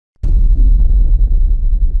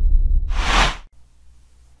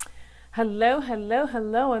Hello, hello,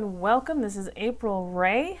 hello, and welcome. This is April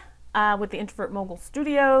Ray with the Introvert Mogul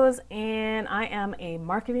Studios, and I am a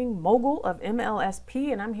marketing mogul of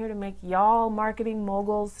MLSP, and I'm here to make y'all marketing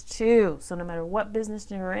moguls too. So no matter what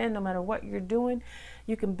business you're in, no matter what you're doing,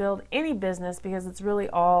 you can build any business because it's really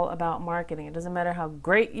all about marketing. It doesn't matter how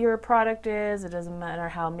great your product is. It doesn't matter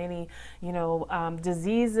how many,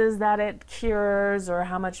 diseases that it cures or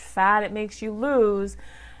how much fat it makes you lose.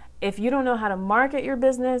 If you don't know how to market your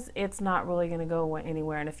business, it's not really going to go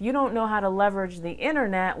anywhere. And if you don't know how to leverage the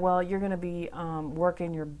internet, well, you're going to be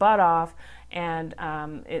working your butt off, and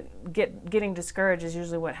getting discouraged is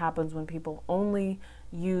usually what happens when people only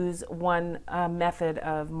use one method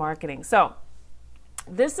of marketing. So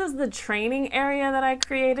this is the training area that I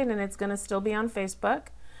created, and it's going to still be on Facebook.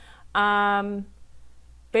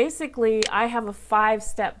 Basically, I have a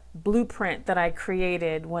 5-step blueprint that I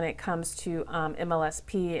created when it comes to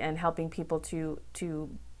MLSP and helping people to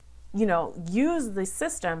use the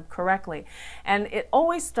system correctly. And it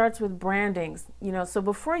always starts with branding. So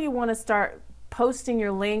before you want to start posting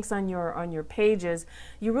your links on your pages,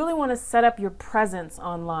 you really want to set up your presence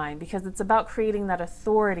online, because it's about creating that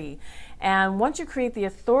authority. And once you create the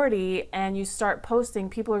authority and you start posting,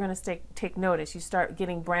 people are going to take notice. You start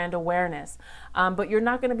getting brand awareness. But you're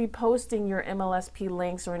not going to be posting your MLSP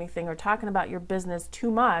links or anything or talking about your business too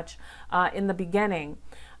much in the beginning.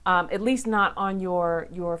 At least not on your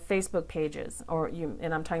Facebook pages,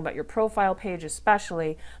 and I'm talking about your profile page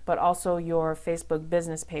especially, but also your Facebook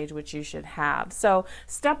business page, which you should have. So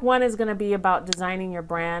step 1 is going to be about designing your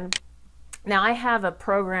brand. Now I have a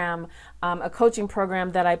program, a coaching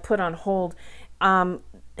program that I put on hold,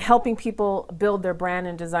 helping people build their brand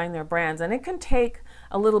and design their brands, and it can take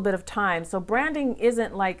a little bit of time. So branding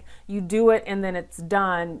isn't like you do it and then it's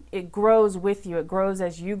done. It grows with you. It grows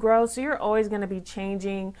as you grow. So you're always going to be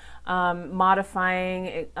changing,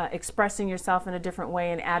 modifying, expressing yourself in a different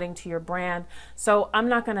way and adding to your brand. So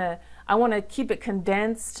I want to keep it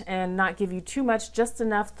condensed and not give you too much, just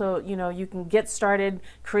enough so you can get started,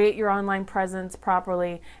 create your online presence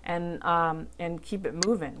properly, and keep it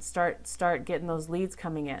moving. Start getting those leads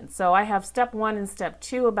coming in. So I have step 1 and step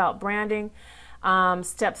 2 about branding.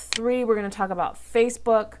 Step 3, we're going to talk about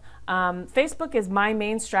Facebook. Facebook is my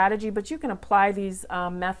main strategy, but you can apply these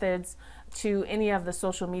methods to any of the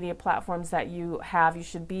social media platforms that you have. You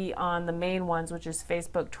should be on the main ones, which is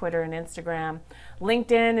Facebook, Twitter, and Instagram.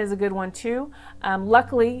 LinkedIn is a good one too.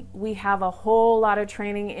 Luckily, we have a whole lot of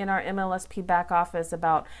training in our MLSP back office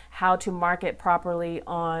about how to market properly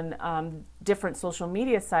on different social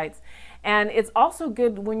media sites. And it's also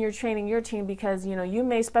good when you're training your team, because you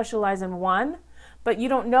may specialize in one, but you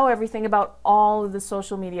don't know everything about all of the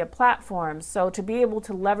social media platforms. So to be able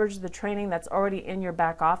to leverage the training that's already in your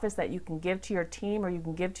back office that you can give to your team or you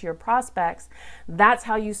can give to your prospects, that's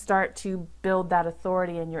how you start to build that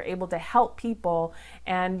authority, and you're able to help people,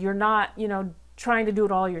 and you're not, trying to do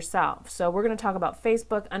it all yourself. So we're going to talk about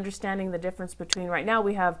Facebook, understanding the difference between, right now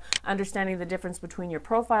we have understanding the difference between your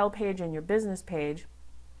profile page and your business page.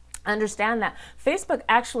 Understand that Facebook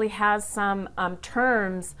actually has some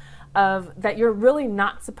terms of that you're really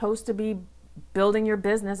not supposed to be building your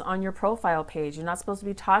business on your profile page. You're not supposed to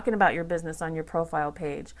be talking about your business on your profile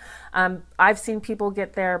page. I've seen people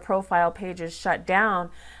get their profile pages shut down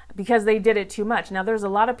because they did it too much. Now there's a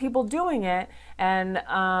lot of people doing it, and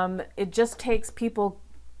it just takes people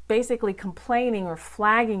basically complaining or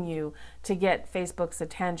flagging you to get Facebook's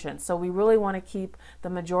attention. So we really want to keep the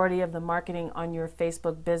majority of the marketing on your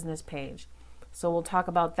Facebook business page. So we'll talk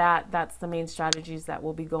about that. That's the main strategies that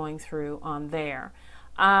we'll be going through on there.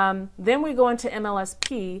 Then we go into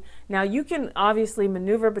MLSP. Now you can obviously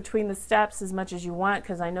maneuver between the steps as much as you want,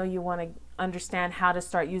 because I know you want to understand how to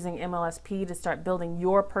start using MLSP to start building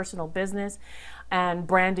your personal business and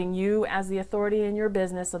branding you as the authority in your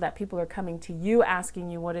business, so that people are coming to you asking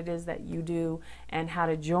you what it is that you do and how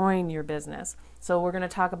to join your business. So we're going to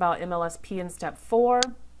talk about MLSP in step 4.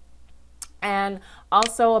 And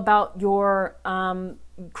also about your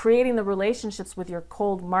creating the relationships with your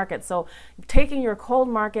cold market. So taking your cold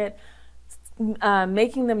market,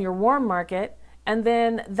 making them your warm market, and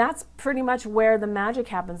then that's pretty much where the magic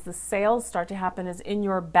happens. The sales start to happen is in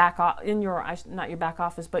your not your back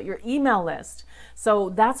office, but your email list. So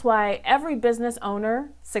that's why every business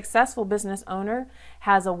owner, successful business owner,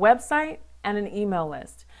 has a website and an email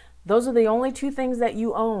list. Those are the only 2 things that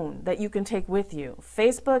you own that you can take with you.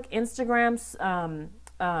 Facebook, Instagram,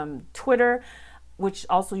 Twitter, which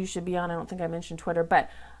also you should be on. I don't think I mentioned Twitter,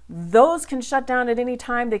 but those can shut down at any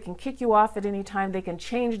time. They can kick you off at any time. They can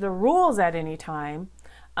change the rules at any time.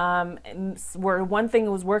 where one thing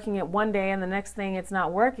was working at one day and the next thing it's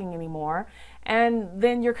not working anymore, and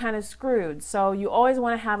then you're kind of screwed. So you always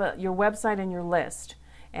want to have your website and your list.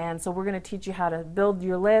 And so we're going to teach you how to build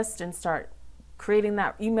your list and start creating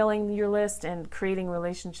that, emailing your list and creating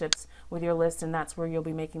relationships with your list, and that's where you'll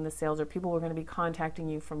be making the sales, or people are going to be contacting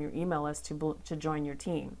you from your email list to join your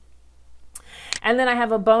team. And then I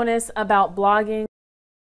have a bonus about blogging.